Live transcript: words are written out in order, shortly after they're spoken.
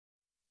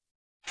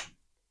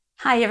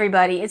Hi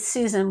everybody, it's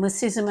Susan with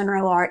Susan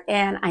Monroe Art,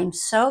 and I'm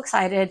so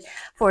excited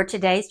for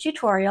today's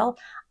tutorial.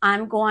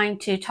 I'm going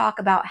to talk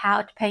about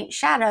how to paint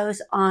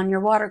shadows on your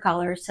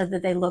watercolors so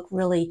that they look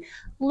really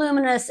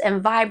luminous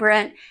and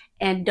vibrant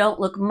and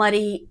don't look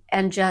muddy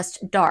and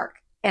just dark.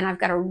 And I've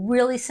got a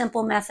really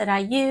simple method I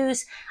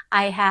use.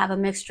 I have a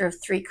mixture of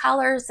 3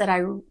 colors that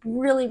I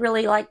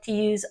really like to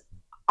use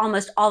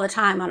almost all the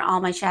time on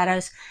all my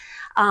shadows.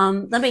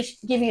 Let me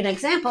give you an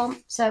example.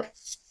 So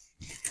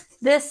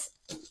this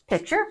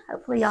picture,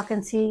 hopefully y'all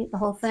can see the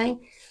whole thing,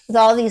 with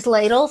all these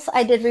ladles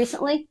I did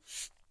recently.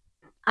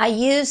 I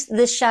used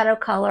this shadow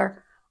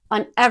color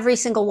on every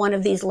single one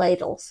of these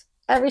ladles.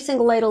 Every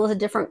single ladle is a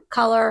different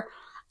color.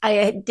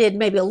 I did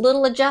maybe a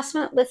little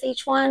adjustment with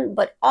each one,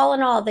 but all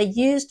in all, they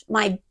used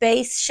my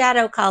base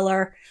shadow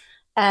color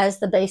as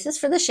the basis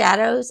for the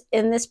shadows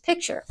in this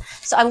picture.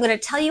 So I'm going to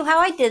tell you how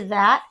I did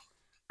that.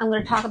 I'm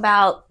going to talk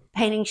about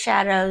painting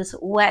shadows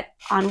wet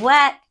on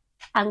wet.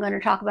 I'm going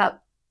to talk about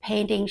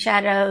painting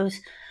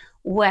shadows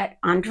wet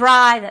on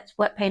dry, that's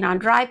wet paint on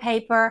dry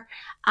paper.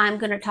 I'm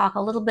going to talk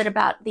a little bit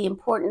about the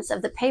importance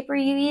of the paper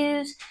you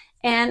use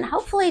and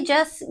hopefully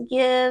just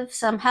give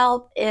some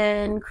help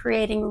in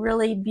creating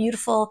really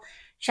beautiful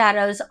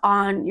shadows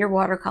on your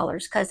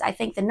watercolors, because I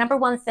think the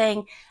 #1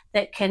 thing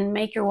that can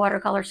make your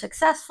watercolor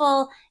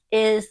successful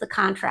is the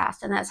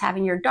contrast, and that's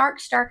having your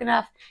darks dark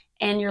enough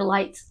and your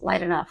lights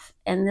light enough,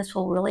 and this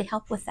will really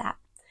help with that.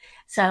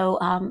 So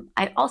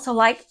I'd also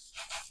like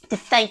to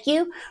thank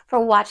you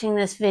for watching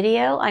this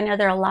video. I know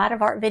there are a lot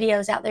of art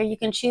videos out there you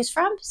can choose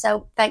from,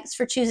 so thanks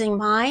for choosing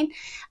mine.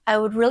 I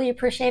would really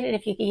appreciate it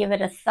if you could give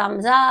it a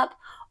thumbs up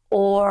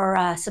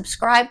or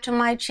subscribe to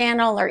my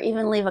channel or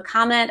even leave a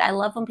comment. I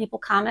love when people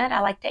comment. I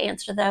like to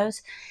answer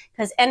those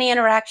because any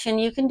interaction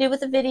you can do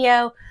with a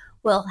video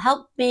will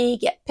help me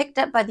get picked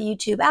up by the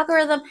YouTube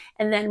algorithm,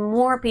 and then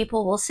more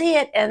people will see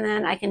it, and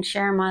then I can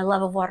share my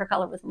love of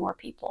watercolor with more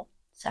people.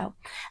 So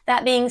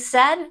that being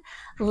said,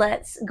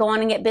 let's go on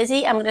and get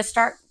busy. I'm going to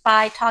start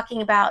by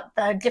talking about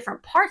the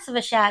different parts of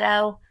a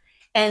shadow,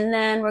 and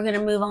then we're going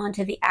to move on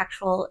to the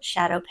actual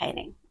shadow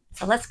painting.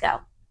 So let's go.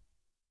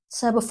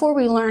 So before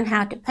we learn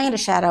how to paint a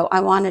shadow,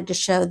 I wanted to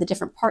show the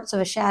different parts of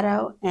a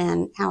shadow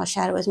and how a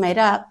shadow is made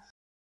up.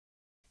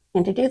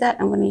 And to do that,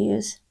 I'm going to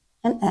use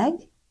an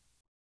egg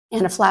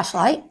and a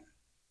flashlight.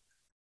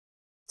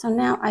 So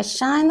now I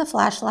shine the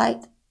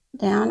flashlight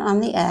down on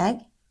the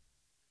egg.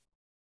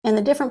 And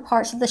the different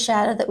parts of the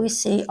shadow that we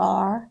see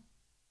are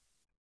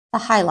the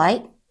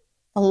highlight,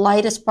 the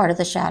lightest part of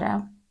the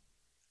shadow.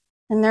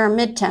 And there are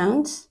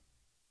midtones,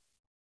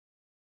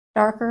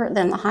 darker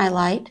than the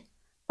highlight,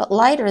 but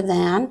lighter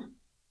than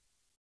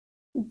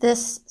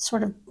this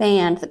sort of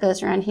band that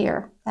goes around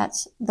here.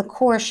 That's the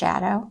core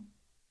shadow.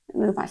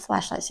 Move my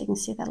flashlight so you can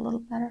see that a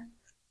little better.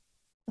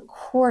 The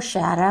core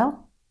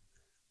shadow.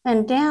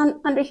 And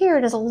down under here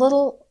it is a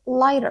little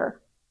lighter.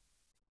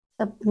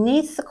 So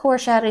beneath the core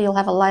shadow, you'll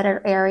have a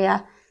lighter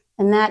area,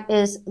 and that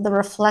is the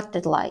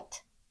reflected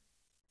light.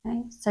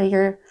 Okay? So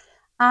your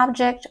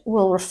object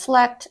will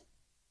reflect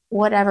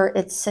whatever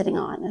it's sitting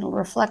on. It'll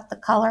reflect the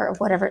color of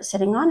whatever it's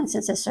sitting on, and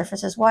since this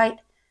surface is white,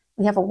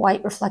 we have a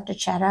white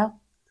reflected shadow.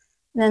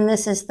 And then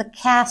this is the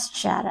cast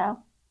shadow.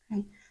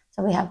 Okay?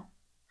 So we have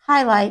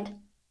highlight,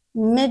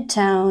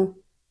 midtone,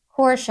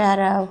 core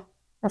shadow,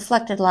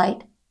 reflected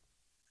light,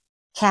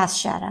 cast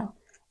shadow.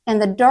 And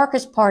the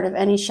darkest part of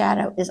any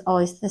shadow is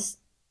always this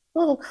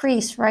little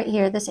crease right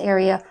here, this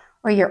area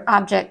where your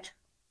object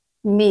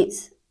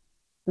meets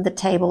the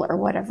table or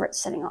whatever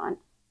it's sitting on.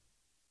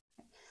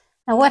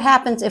 Now what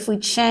happens if we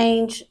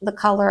change the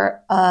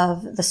color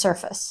of the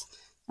surface?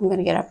 I'm going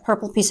to get a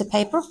purple piece of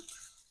paper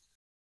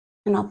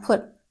and I'll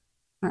put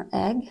our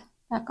egg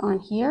back on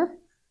here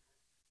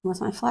with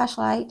my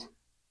flashlight.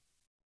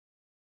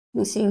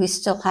 You see we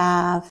still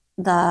have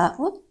the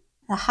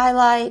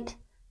highlight,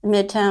 the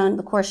midtone,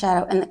 the core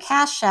shadow, and the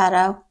cast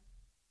shadow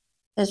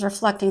is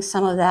reflecting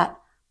some of that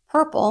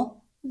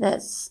purple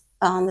that's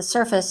on the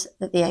surface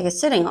that the egg is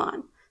sitting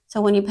on.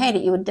 So when you paint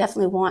it, you would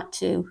definitely want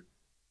to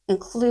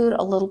include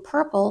a little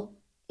purple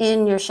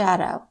in your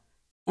shadow.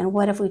 And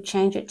what if we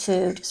change it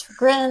to, just for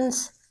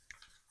grins,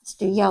 let's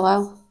do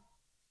yellow.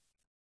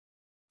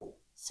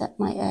 Set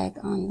my egg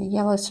on the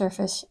yellow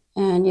surface,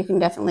 and you can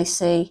definitely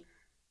see,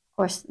 of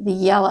course, the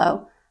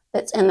yellow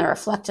that's in the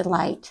reflected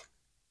light.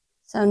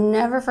 So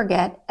never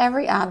forget,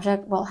 every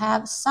object will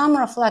have some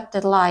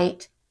reflected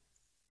light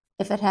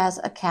if it has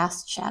a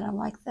cast shadow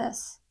like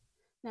this.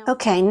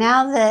 Okay,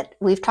 now that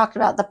we've talked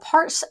about the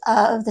parts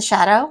of the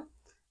shadow,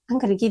 I'm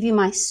going to give you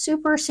my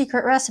super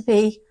secret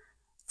recipe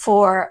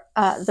for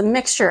the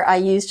mixture I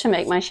use to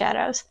make my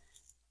shadows.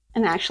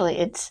 And actually,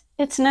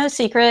 it's no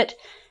secret.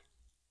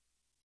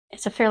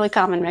 It's a fairly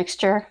common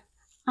mixture.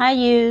 I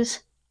use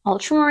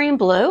ultramarine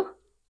blue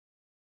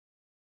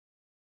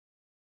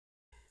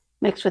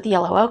mixed with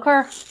yellow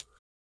ochre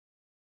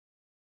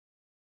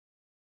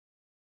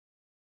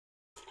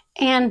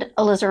and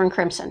alizarin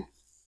crimson.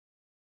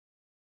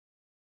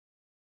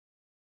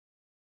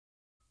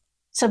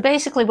 So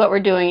basically what we're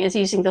doing is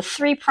using the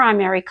 3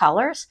 primary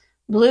colors,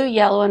 blue,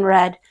 yellow, and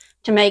red,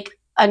 to make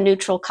a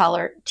neutral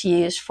color to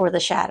use for the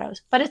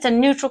shadows, but it's a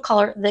neutral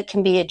color that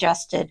can be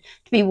adjusted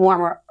to be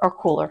warmer or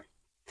cooler.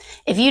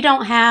 If you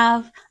don't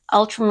have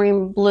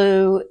ultramarine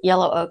blue,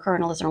 yellow ochre,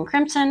 and alizarin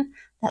crimson,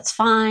 that's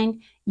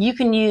fine. You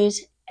can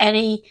use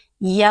any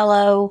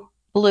yellow,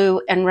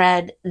 blue, and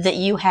red that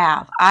you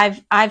have.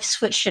 I've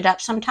switched it up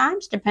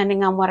sometimes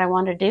depending on what I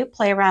want to do,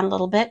 play around a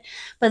little bit,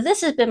 but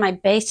this has been my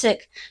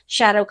basic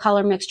shadow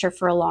color mixture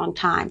for a long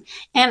time.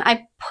 And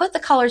I put the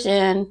colors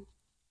in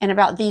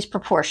about these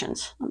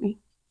proportions.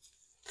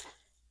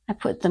 I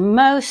put the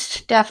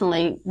most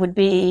definitely would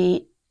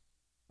be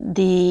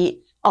the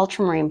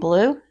ultramarine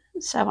blue.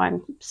 So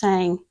I'm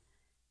saying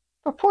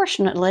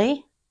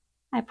proportionately,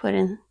 I put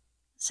in,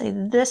 say,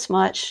 this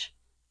much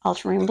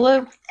ultramarine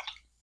blue,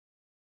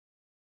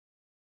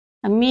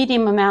 a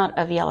medium amount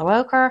of yellow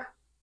ochre,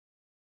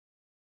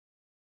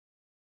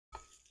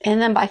 and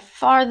then by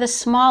far the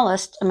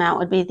smallest amount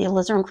would be the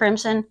alizarin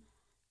crimson,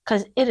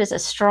 because it is a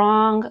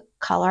strong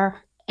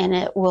color and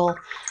it will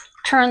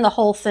turn the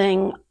whole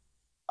thing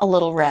a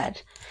little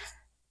red.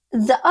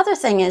 The other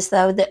thing is,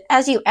 though, that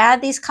as you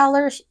add these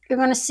colors, you're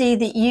going to see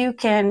that you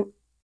can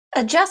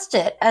adjust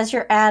it as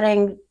you're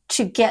adding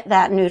to get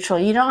that neutral.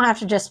 You don't have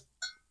to just,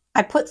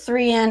 I put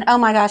 3 in, oh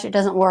my gosh, it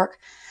doesn't work,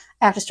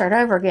 I have to start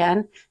over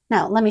again.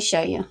 No, let me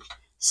show you.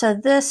 So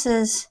this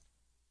is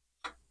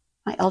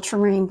my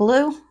ultramarine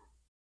blue.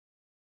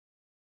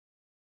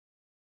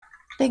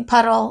 Big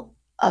puddle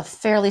of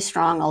fairly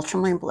strong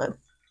ultramarine blue.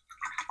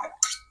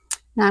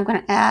 Now I'm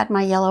going to add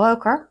my yellow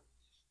ochre.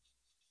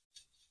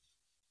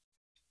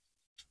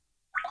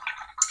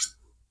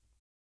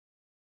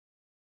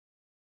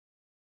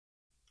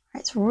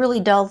 It's really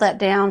dulled that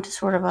down to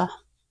sort of a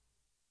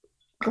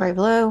gray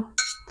blue.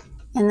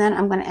 And then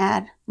I'm going to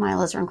add my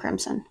alizarin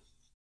crimson.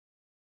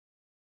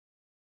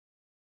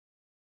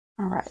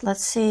 All right,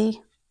 let's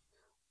see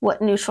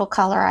what neutral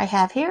color I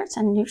have here. It's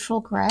a neutral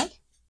gray.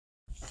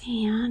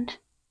 And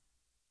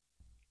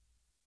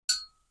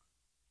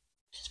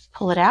just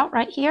pull it out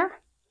right here.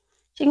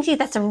 So you can see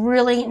that's a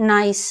really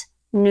nice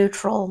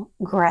neutral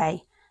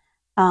gray.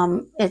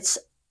 It's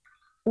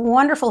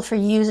wonderful for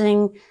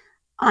using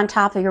on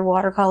top of your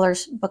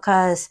watercolors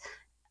because,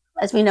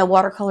 as we know,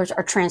 watercolors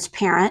are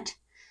transparent.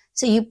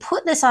 So you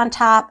put this on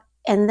top,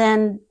 and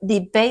then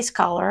the base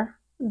color,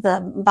 the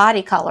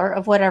body color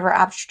of whatever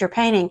object you're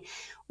painting,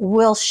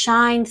 will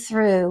shine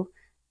through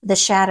the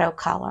shadow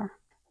color.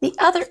 The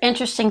other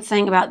interesting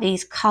thing about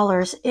these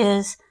colors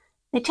is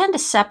they tend to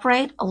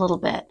separate a little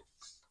bit.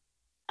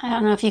 I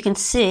don't know if you can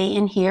see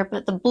in here,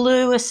 but the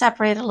blue is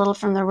separated a little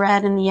from the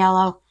red and the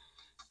yellow.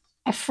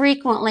 I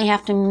frequently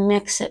have to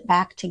mix it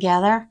back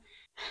together.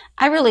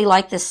 I really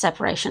like this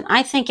separation.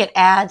 I think it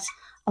adds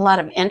a lot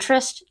of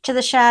interest to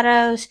the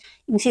shadows.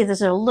 You can see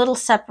there's a little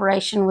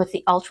separation with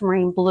the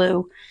ultramarine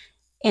blue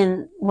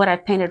in what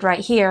I've painted right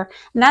here.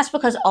 And that's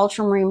because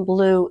ultramarine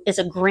blue is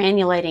a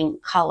granulating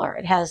color.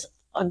 It has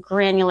a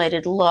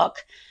granulated look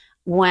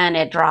when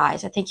it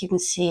dries. I think you can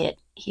see it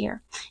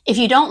here. If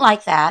you don't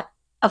like that,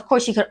 of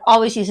course, you could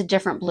always use a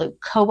different blue.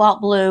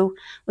 Cobalt blue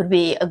would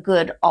be a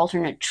good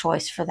alternate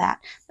choice for that.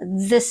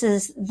 This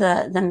is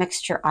the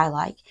mixture I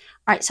like.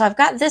 All right, so I've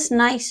got this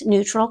nice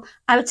neutral.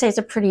 I would say it's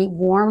a pretty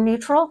warm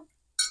neutral.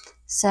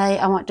 Say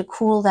I want to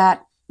cool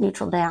that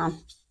neutral down.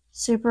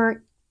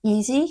 Super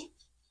easy.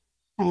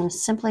 I am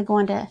simply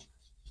going to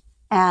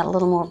add a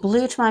little more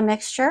blue to my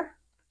mixture.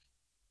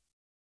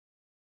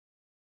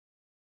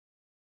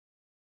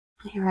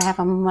 Here I have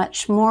a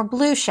much more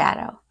blue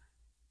shadow.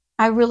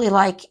 I really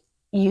like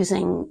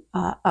using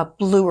a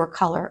bluer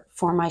color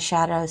for my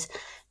shadows,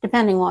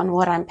 depending on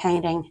what I'm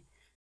painting.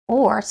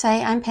 Or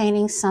say I'm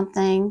painting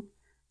something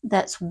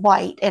that's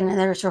white and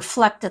there's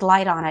reflected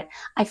light on it.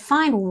 I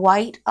find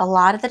white a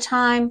lot of the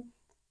time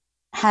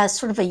has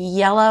sort of a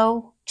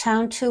yellow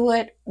tone to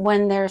it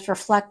when there's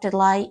reflected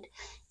light.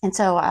 And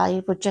so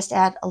I would just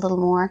add a little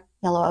more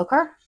yellow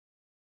ochre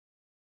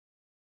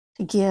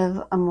to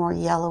give a more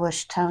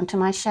yellowish tone to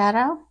my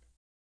shadow.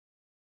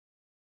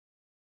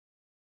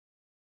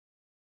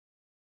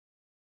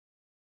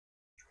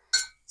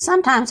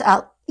 Sometimes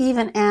I'll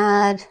even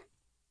add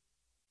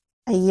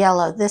a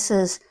yellow. This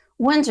is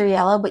Windsor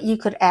yellow, but you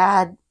could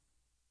add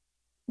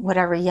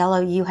whatever yellow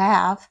you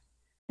have.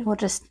 It will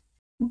just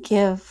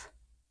give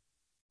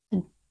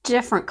a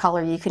different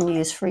color you can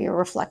use for your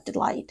reflected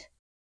light.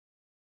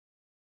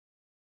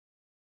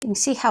 You can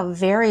see how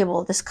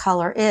variable this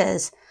color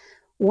is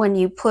when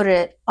you put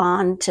it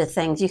onto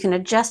things. You can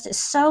adjust it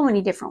so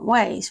many different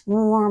ways.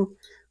 Warm,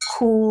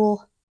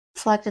 cool,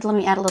 reflected. Let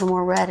me add a little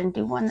more red and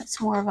do one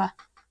that's more of a,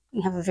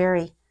 you have a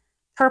very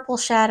purple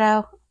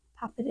shadow.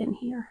 Pop it in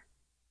here.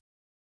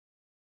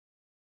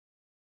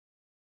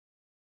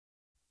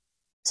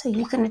 So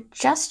you can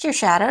adjust your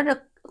shadow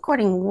to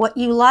according to what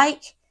you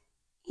like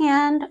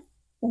and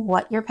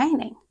what you're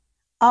painting.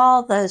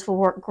 All those will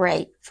work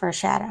great for a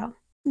shadow.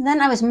 And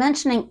then I was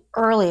mentioning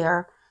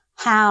earlier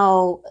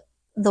how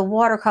the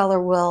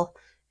watercolor will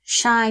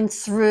shine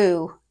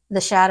through the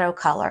shadow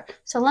color.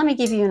 So let me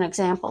give you an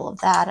example of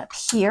that up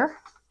here.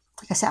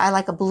 like I said, I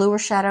like a bluer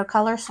shadow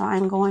color, so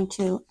I'm going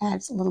to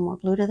add a little more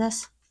blue to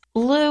this.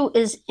 Blue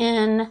is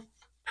in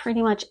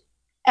pretty much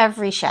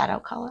every shadow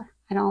color.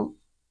 I don't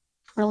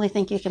really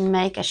think you can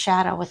make a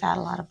shadow without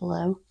a lot of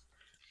blue.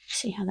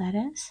 See how that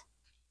is?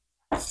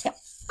 Yep,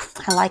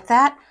 I like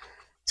that.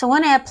 So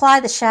when I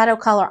apply the shadow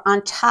color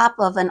on top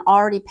of an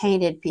already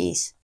painted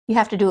piece, you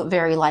have to do it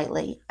very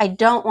lightly. I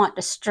don't want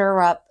to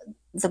stir up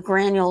the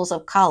granules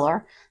of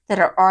color that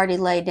are already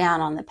laid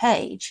down on the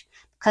page,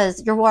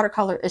 because your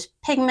watercolor is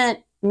pigment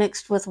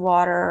mixed with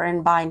water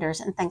and binders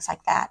and things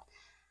like that.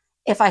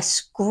 If I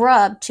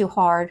scrub too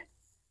hard,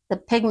 the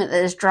pigment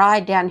that is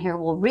dried down here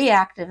will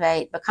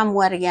reactivate, become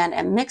wet again,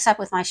 and mix up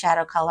with my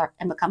shadow color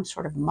and become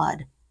sort of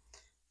mud.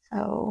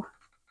 So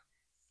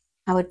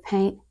I would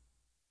paint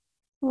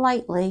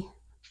lightly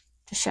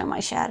to show my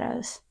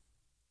shadows.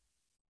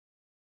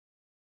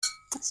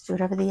 Let's do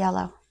it over the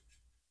yellow.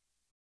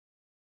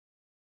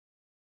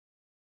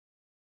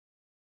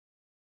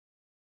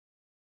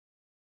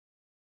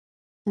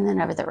 And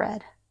then over the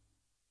red.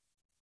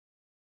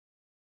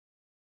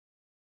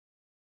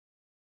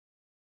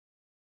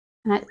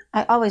 And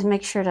I always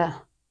make sure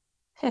to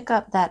pick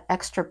up that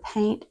extra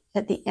paint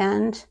at the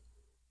end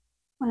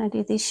when I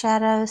do these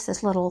shadows,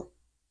 this little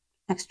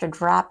extra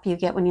drop you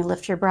get when you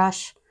lift your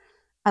brush.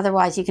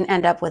 Otherwise, you can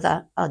end up with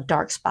a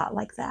dark spot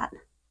like that.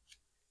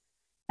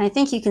 And I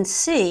think you can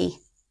see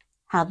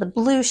how the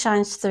blue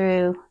shines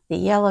through, the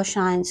yellow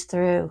shines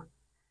through,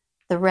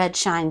 the red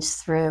shines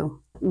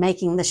through,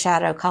 making the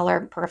shadow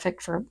color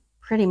perfect for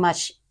pretty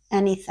much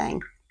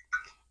anything.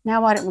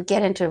 Now why don't we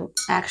get into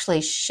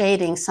actually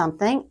shading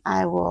something.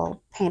 I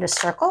will paint a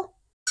circle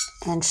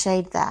and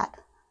shade that.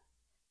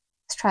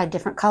 Let's try a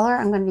different color.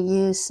 I'm going to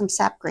use some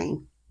sap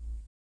green.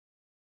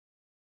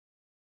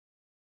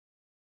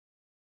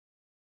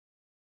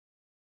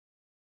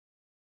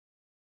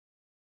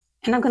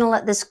 And I'm going to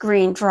let this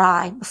green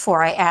dry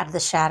before I add the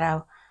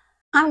shadow.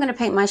 I'm going to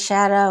paint my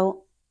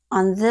shadow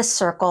on this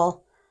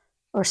circle,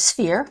 or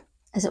sphere,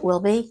 as it will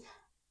be,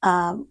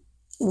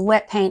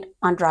 wet paint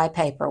on dry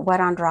paper, wet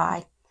on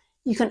dry.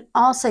 You can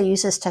also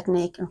use this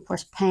technique and, of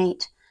course,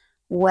 paint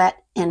wet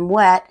in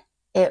wet.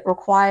 It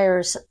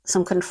requires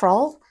some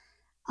control,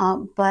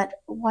 but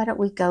why don't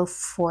we go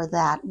for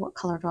that? What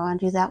color do I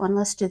want to do that one?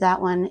 Let's do that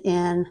one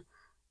in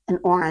an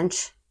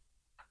orange.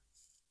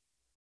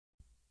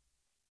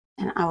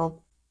 And I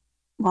will,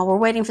 while we're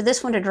waiting for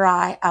this one to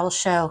dry, I will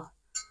show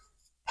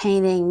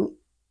painting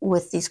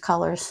with these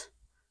colors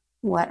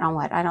wet on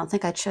wet. I don't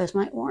think I chose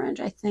my orange.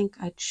 I think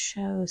I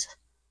chose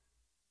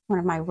one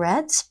of my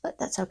reds, but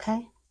that's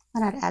okay.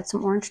 And I'd add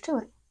some orange to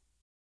it.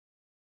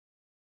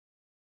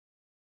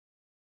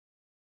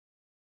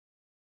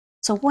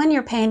 So when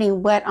you're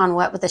painting wet on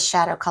wet with a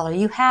shadow color,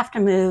 you have to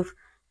move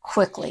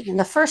quickly. And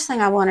the first thing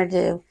I want to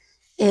do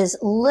is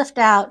lift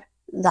out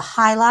the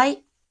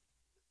highlight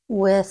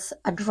with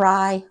a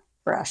dry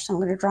brush. So I'm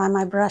going to dry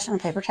my brush on a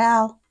paper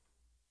towel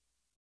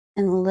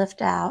and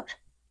lift out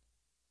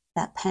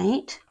that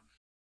paint,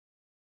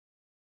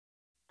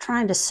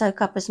 trying to soak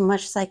up as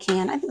much as I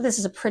can. I think this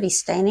is a pretty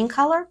staining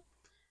color.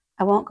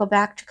 I won't go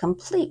back to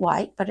complete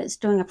white, but it's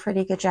doing a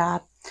pretty good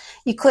job.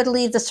 You could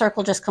leave the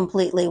circle just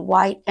completely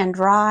white and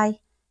dry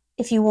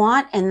if you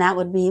want, and that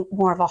would be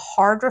more of a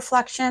hard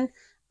reflection.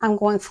 I'm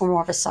going for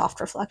more of a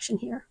soft reflection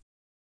here.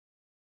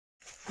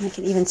 And I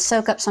can even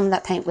soak up some of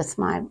that paint with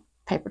my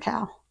paper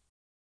towel.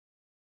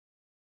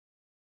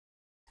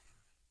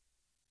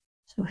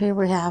 So here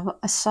we have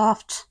a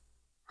soft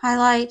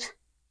highlight.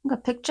 I'm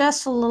going to pick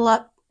just a little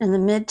up in the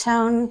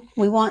mid-tone.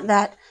 We want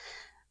that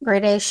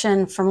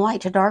gradation from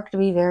light to dark to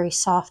be very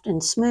soft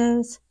and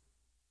smooth.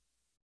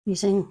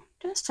 Using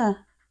just a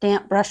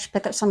damp brush to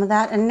pick up some of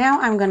that. And now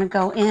I'm going to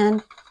go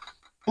in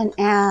and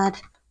add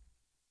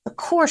the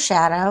core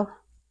shadow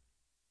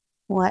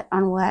wet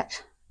on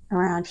wet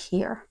around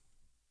here.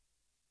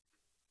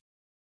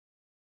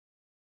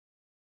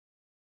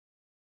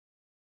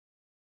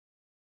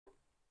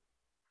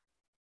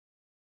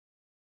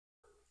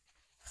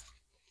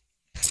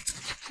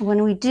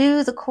 When we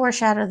do the core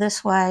shadow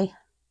this way,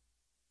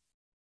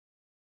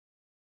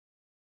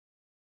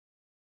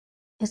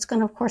 it's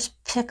going to, of course,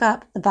 pick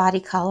up the body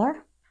color,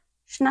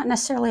 which is not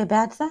necessarily a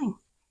bad thing.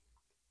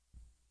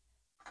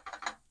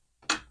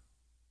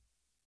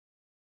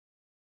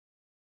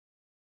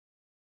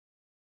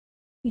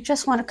 You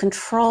just want to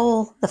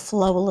control the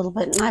flow a little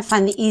bit. And I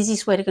find the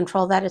easiest way to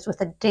control that is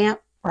with a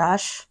damp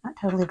brush, not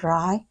totally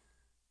dry.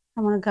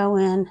 I want to go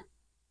in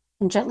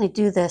and gently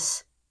do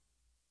this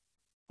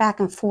back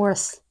and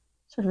forth,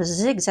 sort of a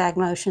zigzag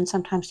motion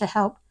sometimes, to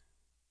help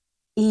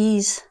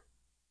ease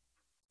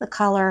the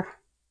color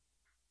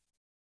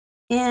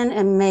in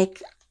and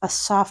make a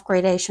soft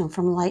gradation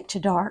from light to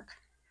dark.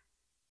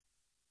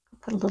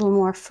 Put a little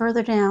more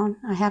further down.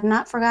 I have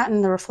not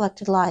forgotten the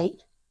reflected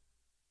light.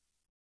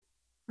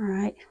 All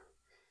right.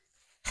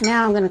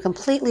 Now I'm going to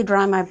completely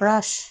dry my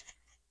brush,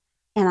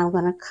 and I'm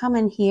going to come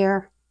in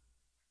here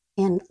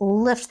and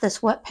lift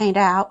this wet paint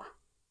out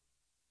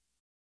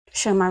to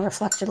show my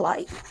reflected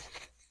light.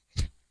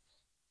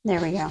 There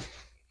we go.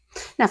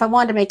 Now, if I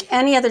wanted to make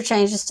any other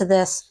changes to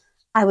this,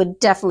 I would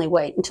definitely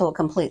wait until it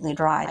completely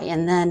dry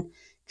and then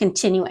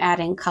continue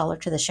adding color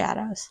to the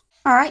shadows.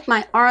 All right,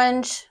 my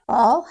orange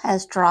ball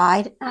has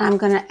dried, and I'm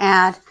going to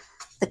add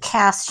the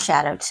cast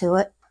shadow to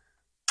it.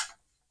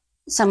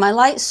 So my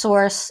light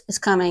source is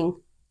coming,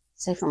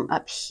 say, from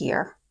up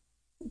here.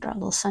 Draw a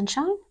little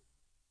sunshine.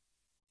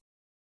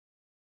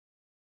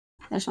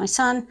 There's my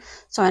sun.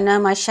 So I know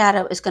my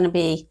shadow is going to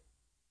be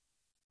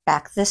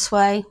back this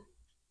way.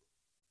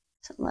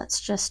 So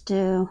let's just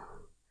do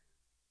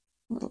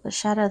a little bit of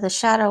shadow. The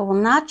shadow will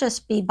not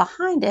just be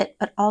behind it,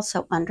 but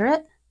also under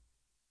it.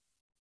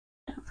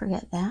 Don't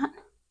forget that.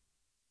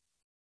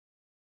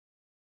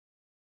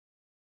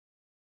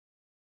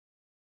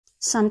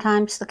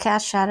 Sometimes the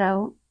cast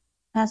shadow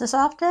has a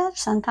soft edge.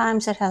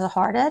 Sometimes it has a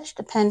hard edge,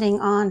 depending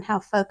on how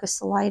focused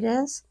the light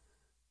is.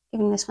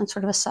 Giving this one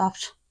sort of a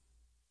soft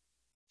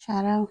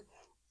shadow.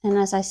 And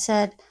as I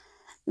said,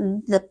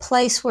 the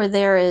place where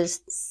there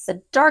is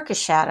the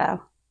darkest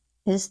shadow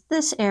is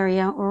this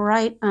area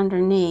right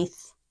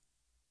underneath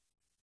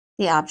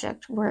the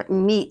object where it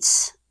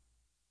meets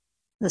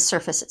the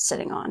surface it's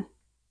sitting on.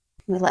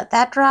 We let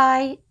that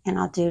dry, and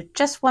I'll do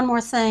just one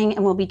more thing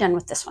and we'll be done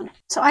with this one.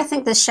 So I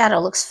think this shadow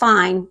looks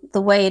fine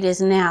the way it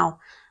is now,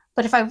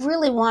 but if I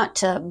really want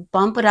to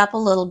bump it up a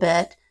little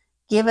bit,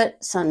 give it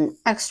some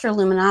extra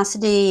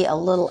luminosity, a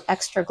little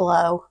extra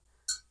glow,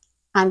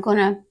 I'm going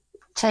to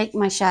take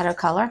my shadow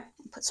color,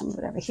 put some of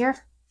it over here,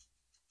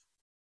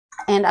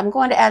 and I'm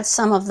going to add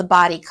some of the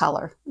body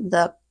color,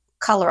 the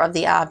color of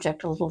the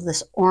object, a little of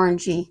this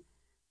orangey,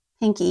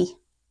 pinky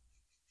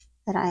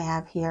that I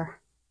have here.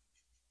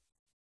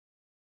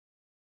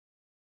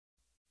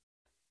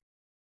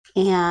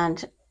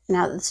 And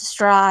now that this is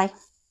dry,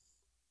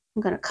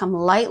 I'm going to come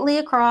lightly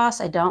across.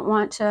 I don't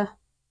want to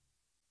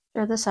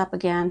stir this up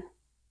again.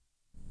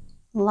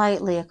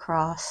 Lightly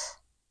across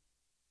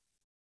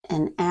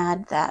and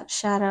add that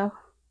shadow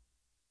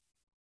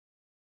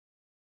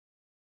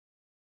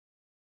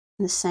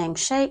in the same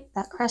shape,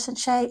 that crescent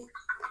shape.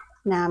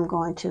 Now I'm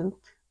going to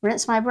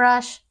rinse my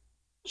brush,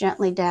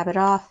 gently dab it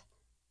off,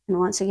 and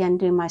once again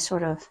do my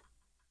sort of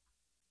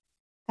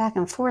back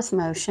and forth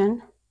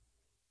motion,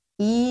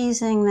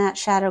 easing that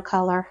shadow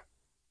color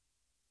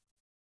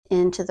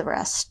into the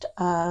rest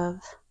of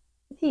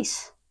the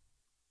piece.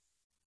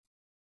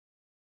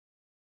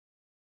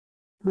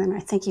 And I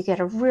think you get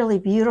a really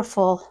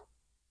beautiful,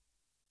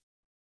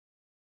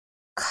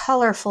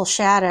 colorful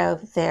shadow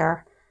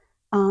there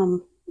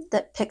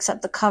that picks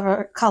up the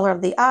color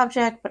of the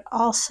object, but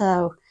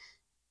also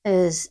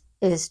is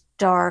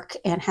dark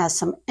and has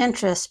some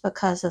interest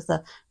because of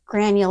the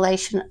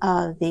granulation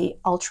of the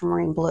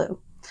ultramarine blue.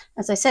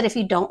 As I said, if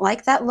you don't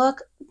like that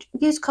look,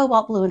 use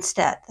cobalt blue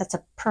instead. That's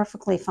a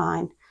perfectly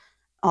fine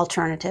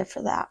alternative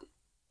for that.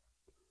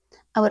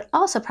 I would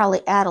also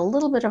probably add a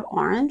little bit of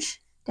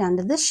orange down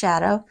to this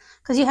shadow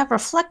because you have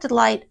reflected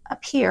light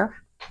up here.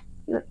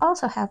 You would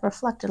also have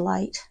reflected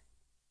light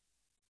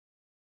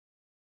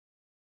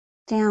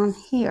down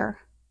here.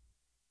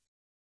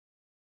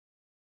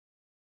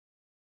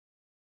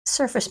 The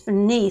surface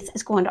beneath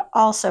is going to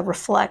also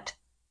reflect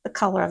the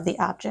color of the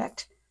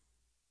object.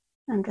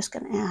 I'm just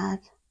going to add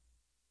a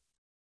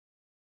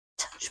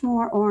touch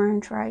more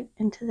orange right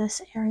into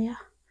this area.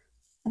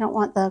 I don't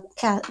want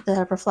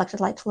the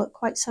reflected light to look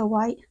quite so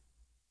white.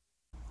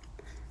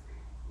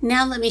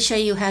 Now let me show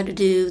you how to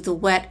do the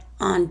wet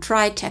on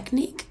dry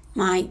technique.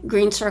 My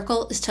green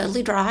circle is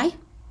totally dry,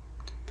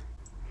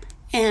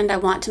 and I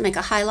want to make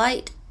a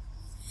highlight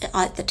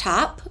at the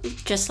top,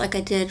 just like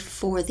I did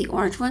for the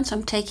orange one. So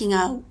I'm taking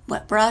a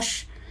wet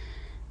brush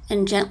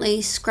and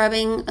gently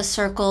scrubbing a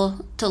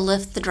circle to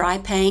lift the dry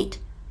paint.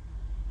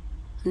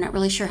 I'm not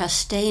really sure how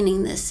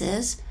staining this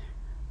is.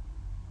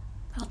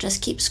 I'll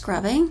just keep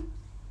scrubbing.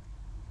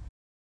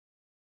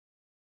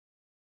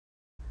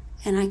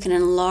 And I can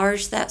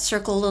enlarge that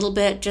circle a little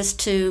bit just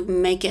to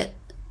make it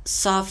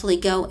softly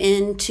go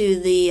into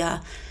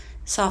the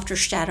softer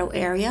shadow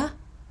area.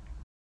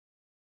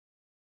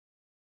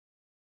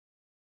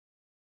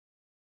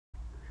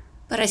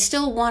 But I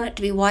still want it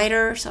to be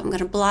whiter, so I'm going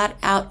to blot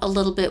out a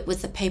little bit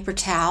with a paper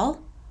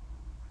towel.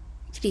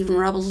 You could even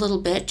rub a little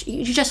bit.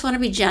 You just want to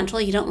be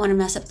gentle. You don't want to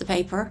mess up the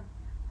paper.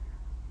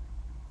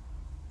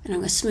 And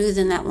I'm going to smooth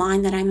in that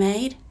line that I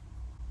made.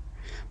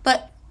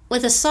 But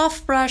with a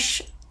soft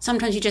brush,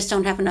 sometimes you just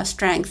don't have enough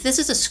strength. This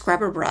is a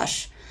scrubber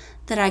brush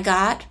that I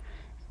got,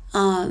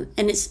 and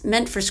it's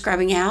meant for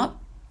scrubbing out.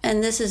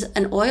 And this is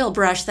an oil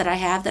brush that I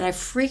have that I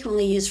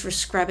frequently use for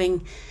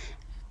scrubbing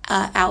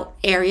out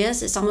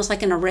areas. It's almost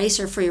like an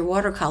eraser for your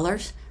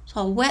watercolors.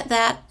 So I'll wet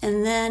that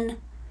and then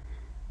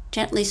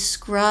gently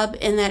scrub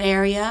in that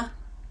area.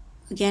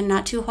 Again,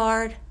 not too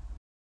hard.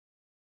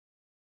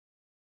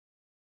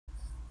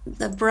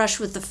 The brush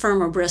with the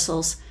firmer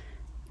bristles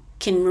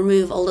can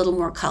remove a little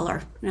more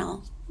color. Now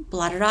I'll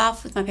blot it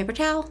off with my paper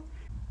towel.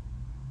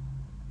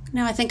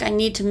 Now I think I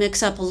need to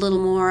mix up a little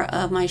more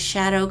of my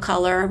shadow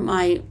color.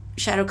 My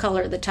shadow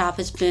color at the top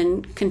has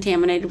been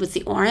contaminated with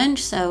the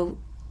orange, so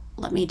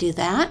let me do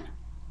that.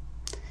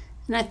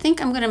 And I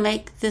think I'm going to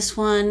make this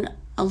one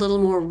a little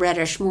more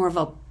reddish, more of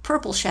a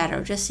purple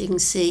shadow, just so you can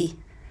see.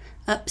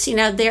 See,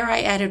 now there I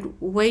added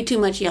way too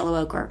much yellow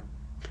ochre.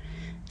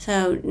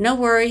 So no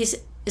worries.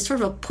 It's sort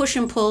of a push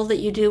and pull that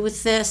you do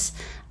with this.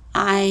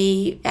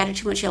 I added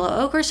too much yellow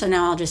ochre, so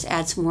now I'll just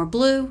add some more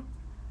blue.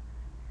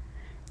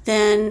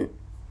 Then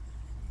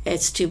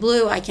it's too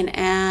blue. I can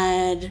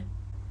add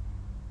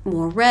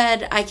more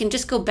red. I can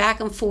just go back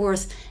and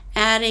forth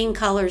adding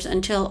colors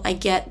until I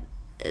get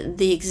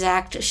the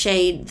exact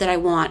shade that I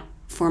want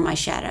for my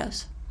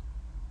shadows.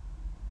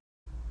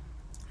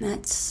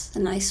 That's a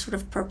nice sort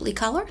of purpley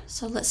color.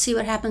 So let's see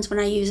what happens when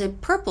I use a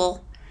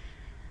purple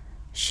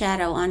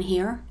shadow on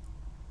here.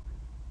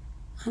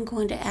 I'm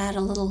going to add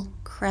a little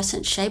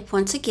crescent shape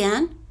once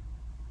again.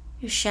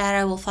 Your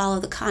shadow will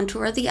follow the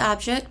contour of the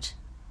object.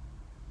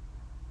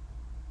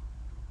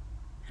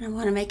 And I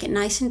want to make it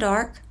nice and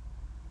dark,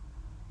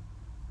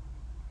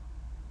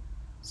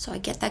 so I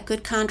get that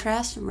good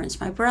contrast, and rinse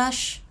my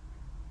brush.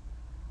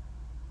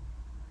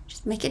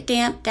 Just make it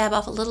damp, dab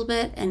off a little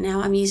bit, and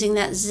now I'm using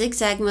that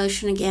zigzag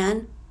motion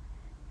again.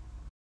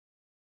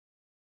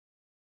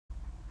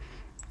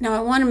 Now I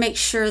want to make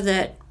sure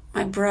that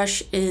my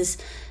brush is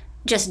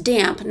just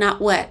damp, not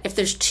wet. If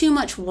there's too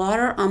much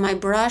water on my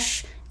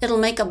brush, it'll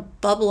make a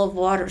bubble of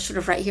water sort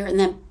of right here, and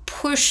then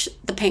push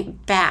the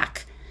paint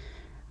back.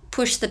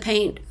 Push the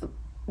paint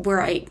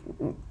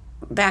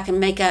back and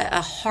make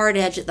a hard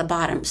edge at the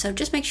bottom. So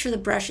just make sure the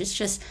brush is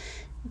just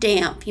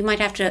damp. You might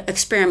have to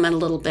experiment a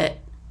little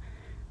bit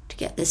to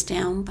get this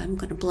down, but I'm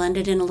going to blend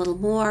it in a little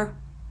more.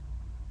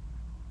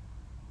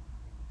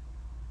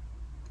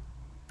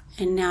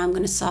 And now I'm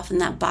going to soften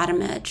that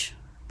bottom edge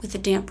with a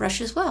damp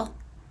brush as well.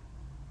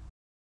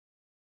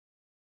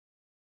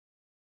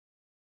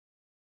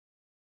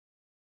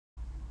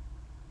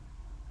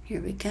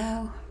 Here we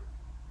go.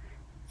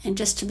 And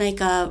just to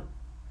make a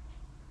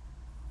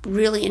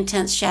really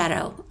intense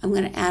shadow, I'm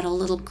going to add a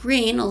little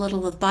green, a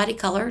little of body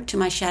color to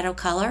my shadow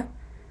color.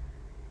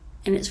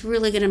 And it's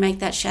really going to make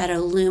that shadow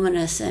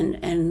luminous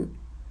and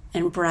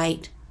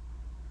bright.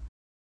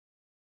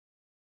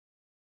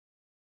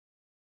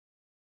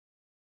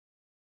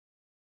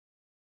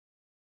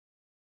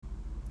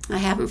 I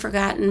haven't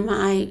forgotten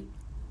my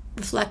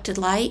reflected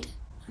light.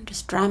 I'm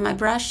just drawing my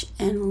brush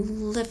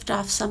and lift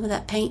off some of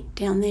that paint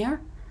down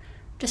there,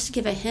 just to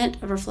give a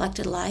hint of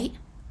reflected light.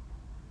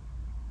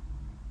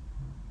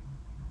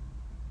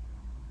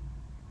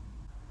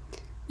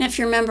 Now, if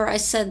you remember, I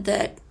said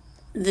that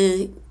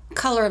the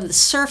color of the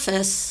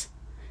surface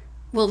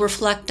will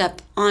reflect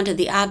up onto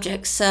the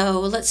object. So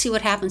let's see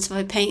what happens if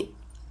I paint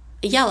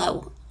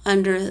yellow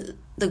under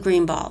the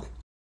green ball.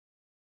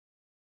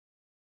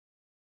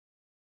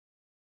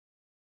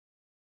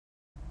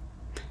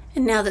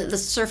 And now that the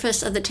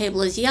surface of the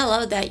table is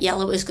yellow, that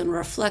yellow is going to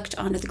reflect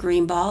onto the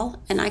green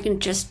ball, and I can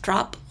just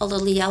drop a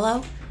little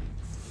yellow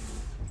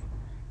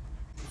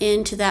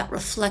into that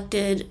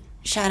reflected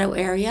shadow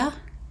area,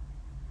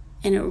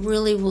 and it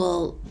really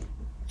will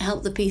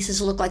help the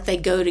pieces look like they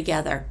go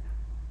together.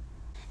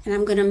 And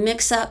I'm going to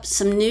mix up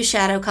some new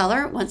shadow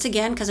color once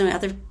again, because my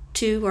other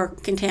two are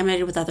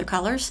contaminated with other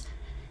colors.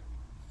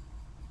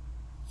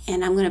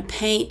 And I'm going to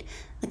paint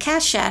the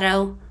cast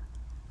shadow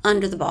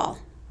under the ball.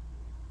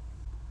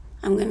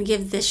 I'm going to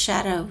give this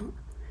shadow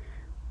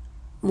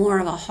more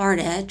of a hard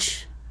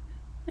edge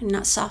and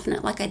not soften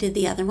it like I did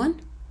the other one.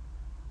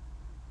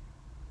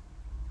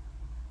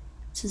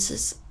 Since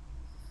it's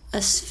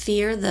a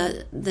sphere,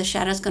 the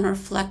shadow is going to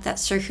reflect that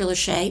circular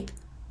shape.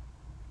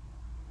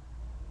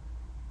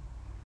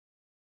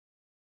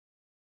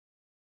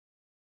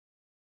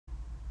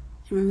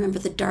 And remember,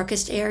 the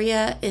darkest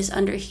area is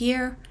under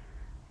here,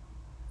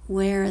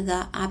 where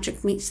the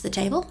object meets the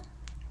table,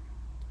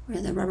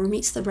 where the rubber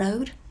meets the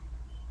road.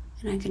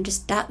 And I can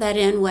just dot that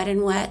in wet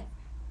and wet.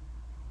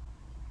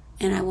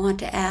 And I want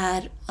to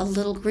add a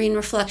little green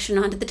reflection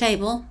onto the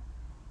table,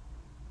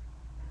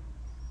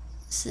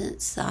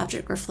 since the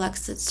object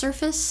reflects its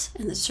surface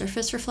and the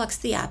surface reflects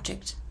the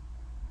object.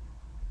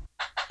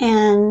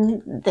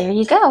 And there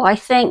you go. I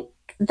think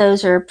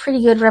those are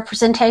pretty good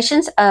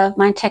representations of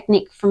my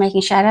technique for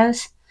making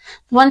shadows.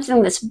 One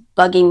thing that's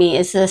bugging me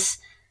is this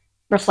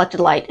reflected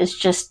light is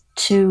just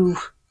too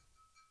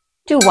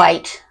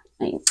white.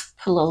 I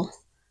put a little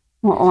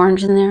more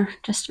orange in there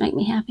just to make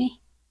me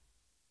happy.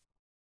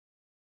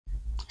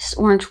 This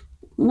orange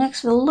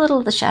mixed with a little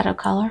of the shadow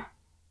color.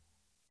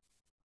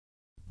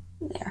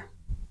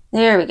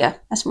 There we go.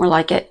 That's more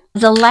like it.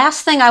 The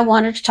last thing I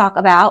wanted to talk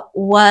about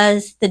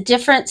was the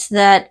difference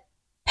that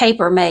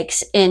paper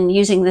makes in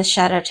using this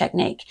shadow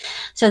technique.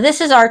 So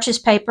this is Arches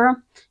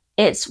paper.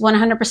 It's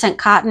 100%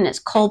 cotton. It's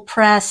cold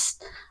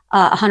pressed,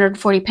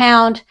 140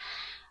 pound.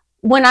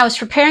 When I was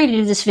preparing to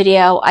do this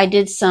video, I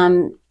did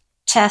some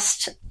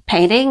test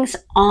paintings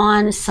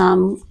on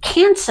some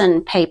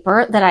Canson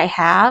paper that I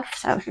have.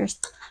 So here's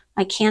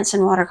my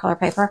Canson watercolor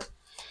paper.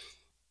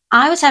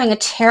 I was having a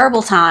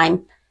terrible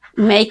time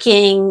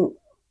making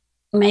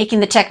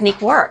the technique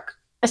work.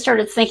 I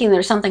started thinking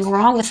there's something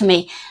wrong with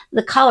me.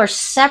 The color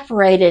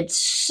separated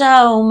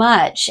so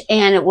much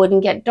and it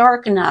wouldn't get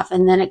dark enough.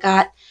 And then it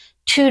got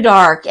too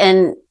dark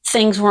and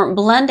things weren't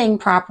blending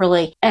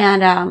properly.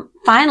 And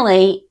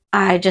finally,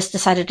 I just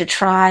decided to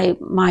try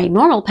my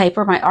normal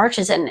paper, my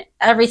arches, and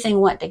everything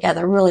went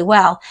together really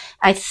well.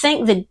 I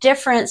think the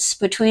difference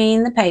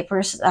between the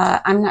papers,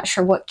 I'm not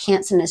sure what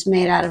Canson is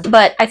made out of,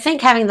 but I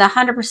think having the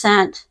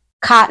 100%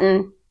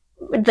 cotton,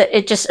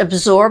 it just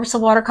absorbs the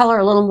watercolor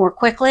a little more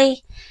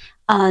quickly.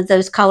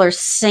 Those colors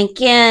sink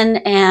in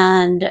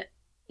and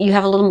you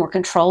have a little more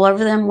control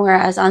over them.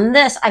 Whereas on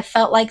this, I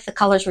felt like the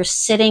colors were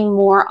sitting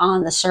more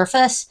on the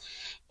surface,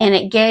 and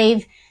it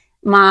gave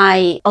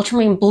my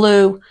ultramarine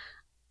blue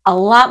a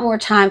lot more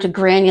time to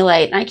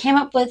granulate. And I came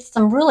up with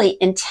some really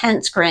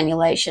intense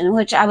granulation,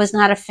 which I was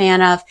not a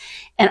fan of.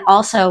 And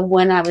also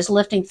when I was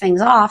lifting things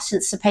off,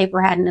 since the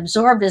paper hadn't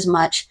absorbed as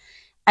much,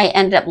 I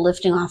ended up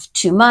lifting off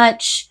too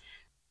much.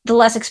 The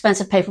less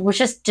expensive paper was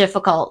just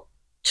difficult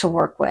to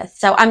work with.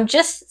 So I'm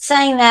just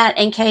saying that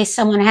in case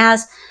someone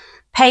has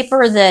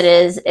paper that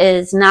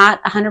is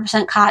not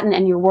 100% cotton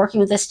and you're working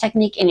with this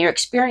technique and you're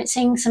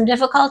experiencing some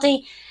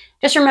difficulty,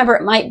 just remember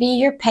it might be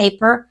your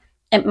paper.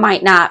 It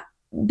might not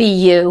be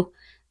you.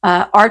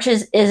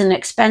 Arches is an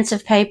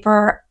expensive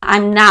paper.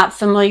 I'm not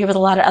familiar with a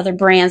lot of other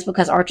brands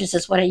because Arches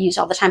is what I use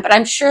all the time, but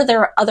I'm sure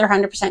there are other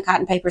 100%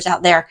 cotton papers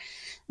out there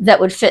that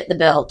would fit the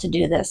bill to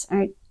do this.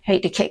 I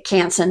hate to kick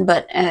Canson,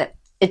 but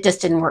it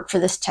just didn't work for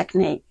this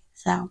technique.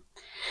 So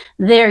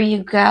there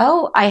you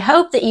go. I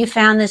hope that you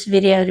found this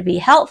video to be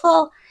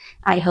helpful.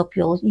 I hope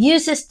you'll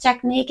use this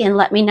technique and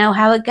let me know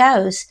how it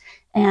goes.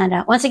 And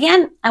once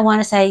again, I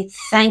want to say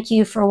thank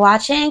you for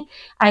watching.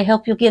 I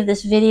hope you'll give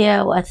this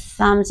video a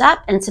thumbs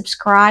up and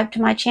subscribe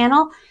to my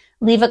channel.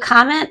 Leave a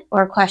comment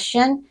or a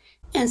question,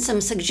 and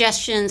some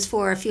suggestions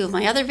for a few of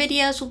my other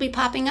videos will be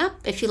popping up.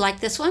 If you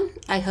like this one,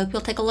 I hope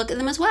you'll take a look at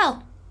them as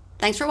well.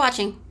 Thanks for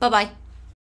watching. Bye-bye.